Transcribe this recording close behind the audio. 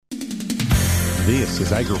This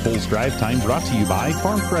is AgriPulse Drive Time, brought to you by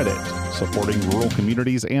Farm Credit, supporting rural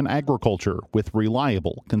communities and agriculture with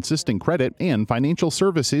reliable, consistent credit and financial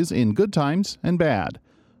services in good times and bad.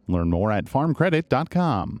 Learn more at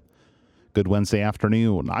farmcredit.com. Good Wednesday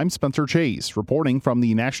afternoon. I'm Spencer Chase, reporting from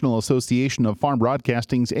the National Association of Farm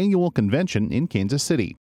Broadcasting's annual convention in Kansas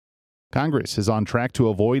City. Congress is on track to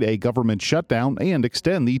avoid a government shutdown and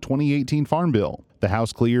extend the 2018 Farm Bill. The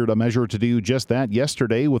House cleared a measure to do just that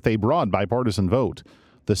yesterday with a broad bipartisan vote.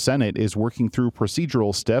 The Senate is working through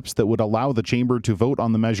procedural steps that would allow the chamber to vote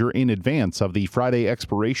on the measure in advance of the Friday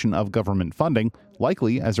expiration of government funding,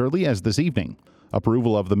 likely as early as this evening.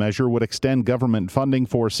 Approval of the measure would extend government funding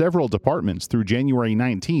for several departments through January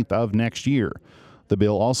 19th of next year. The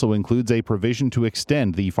bill also includes a provision to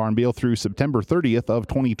extend the Farm Bill through September 30th of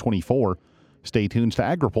 2024. Stay tuned to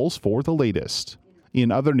AgriPulse for the latest. In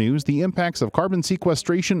other news, the impacts of carbon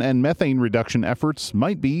sequestration and methane reduction efforts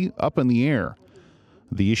might be up in the air.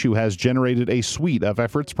 The issue has generated a suite of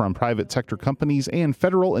efforts from private sector companies and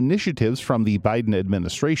federal initiatives from the Biden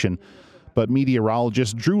administration. But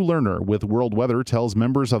meteorologist Drew Lerner with World Weather tells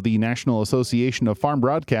members of the National Association of Farm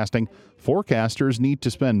Broadcasting forecasters need to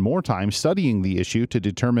spend more time studying the issue to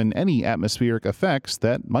determine any atmospheric effects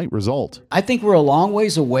that might result. I think we're a long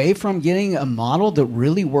ways away from getting a model that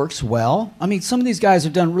really works well. I mean, some of these guys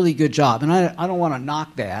have done a really good job, and I don't want to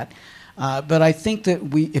knock that. But I think that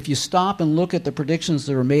if you stop and look at the predictions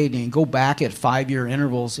that are made and go back at 5-year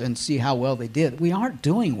intervals and see how well they did, we aren't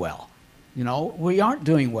doing well. We aren't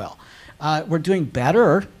doing well. We're doing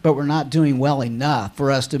better, but we're not doing well enough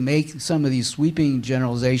for us to make some of these sweeping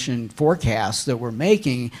generalization forecasts that we're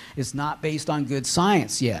making. It's not based on good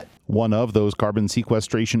science yet. One of those carbon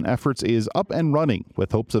sequestration efforts is up and running,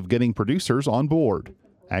 with hopes of getting producers on board.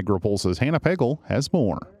 AgriPulse's Hannah Pagel has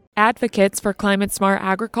more. Advocates for climate-smart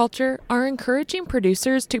agriculture are encouraging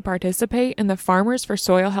producers to participate in the Farmers for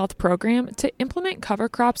Soil Health program to implement cover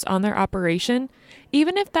crops on their operation,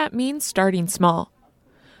 even if that means starting small.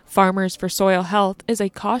 Farmers for Soil Health is a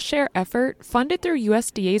cost-share effort funded through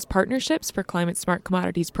USDA's Partnerships for Climate-Smart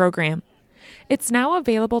Commodities program. It's now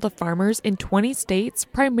available to farmers in 20 states,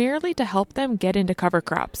 primarily to help them get into cover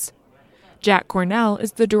crops. Jack Cornell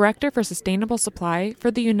is the Director for Sustainable Supply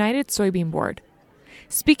for the United Soybean Board.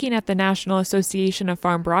 Speaking at the National Association of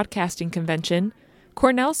Farm Broadcasting convention,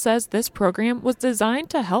 Cornell says this program was designed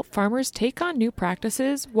to help farmers take on new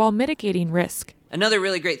practices while mitigating risk. Another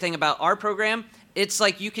really great thing about our program, it's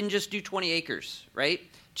like you can just do 20 acres, right?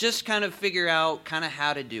 Just kind of figure out kind of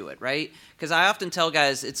how to do it, right? Because I often tell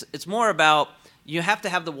guys it's more about you have to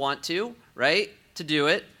have the want to, right, to do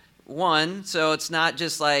it. One, so it's not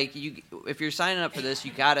just like if you're signing up for this,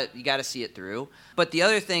 you gotta see it through. But the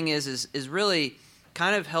other thing is really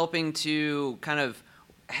kind of helping to kind of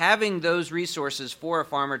having those resources for a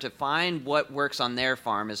farmer to find what works on their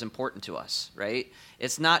farm is important to us, right?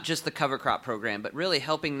 It's not just the cover crop program, but really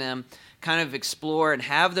helping them kind of explore and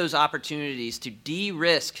have those opportunities to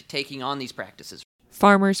de-risk taking on these practices.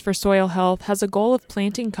 Farmers for Soil Health has a goal of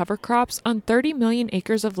planting cover crops on 30 million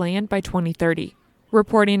acres of land by 2030.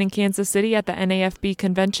 Reporting in Kansas City at the NAFB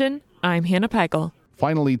convention, I'm Hannah Pagel.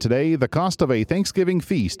 Finally today, the cost of a Thanksgiving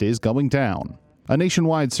feast is going down. A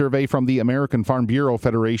nationwide survey from the American Farm Bureau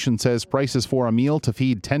Federation says prices for a meal to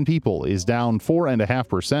feed 10 people is down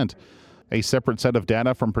 4.5%. A separate set of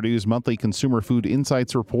data from Purdue's monthly Consumer Food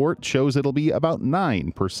Insights report shows it'll be about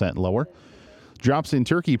 9% lower. Drops in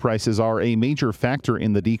turkey prices are a major factor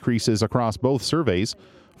in the decreases across both surveys.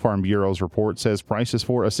 Farm Bureau's report says prices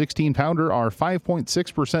for a 16-pounder are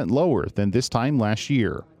 5.6% lower than this time last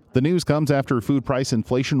year. The news comes after food price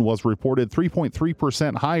inflation was reported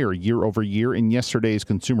 3.3% higher year over year in yesterday's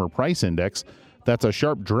Consumer Price Index. That's a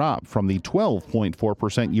sharp drop from the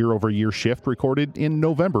 12.4% year-over-year shift recorded in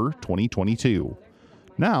November 2022.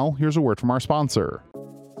 Now, here's a word from our sponsor.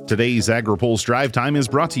 Today's AgriPulse Drive Time is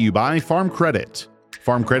brought to you by Farm Credit.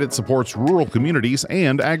 Farm Credit supports rural communities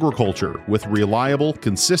and agriculture with reliable,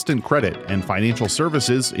 consistent credit and financial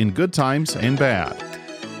services in good times and bad.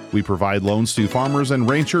 We provide loans to farmers and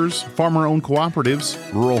ranchers, farmer-owned cooperatives,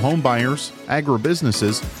 rural home buyers,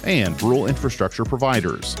 agribusinesses, and rural infrastructure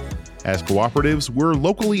providers. As cooperatives, we're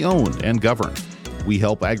locally owned and governed. We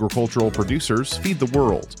help agricultural producers feed the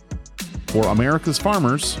world. For America's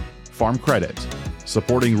farmers, Farm Credit,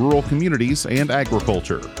 supporting rural communities and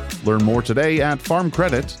agriculture. Learn more today at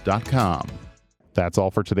farmcredit.com. That's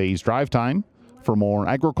all for today's Drive Time. For more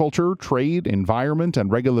agriculture, trade, environment,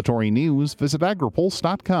 and regulatory news, visit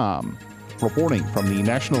agripulse.com. Reporting from the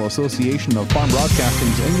National Association of Farm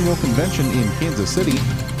Broadcasting's annual convention in Kansas City,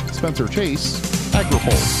 Spencer Chase,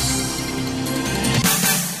 AgriPulse.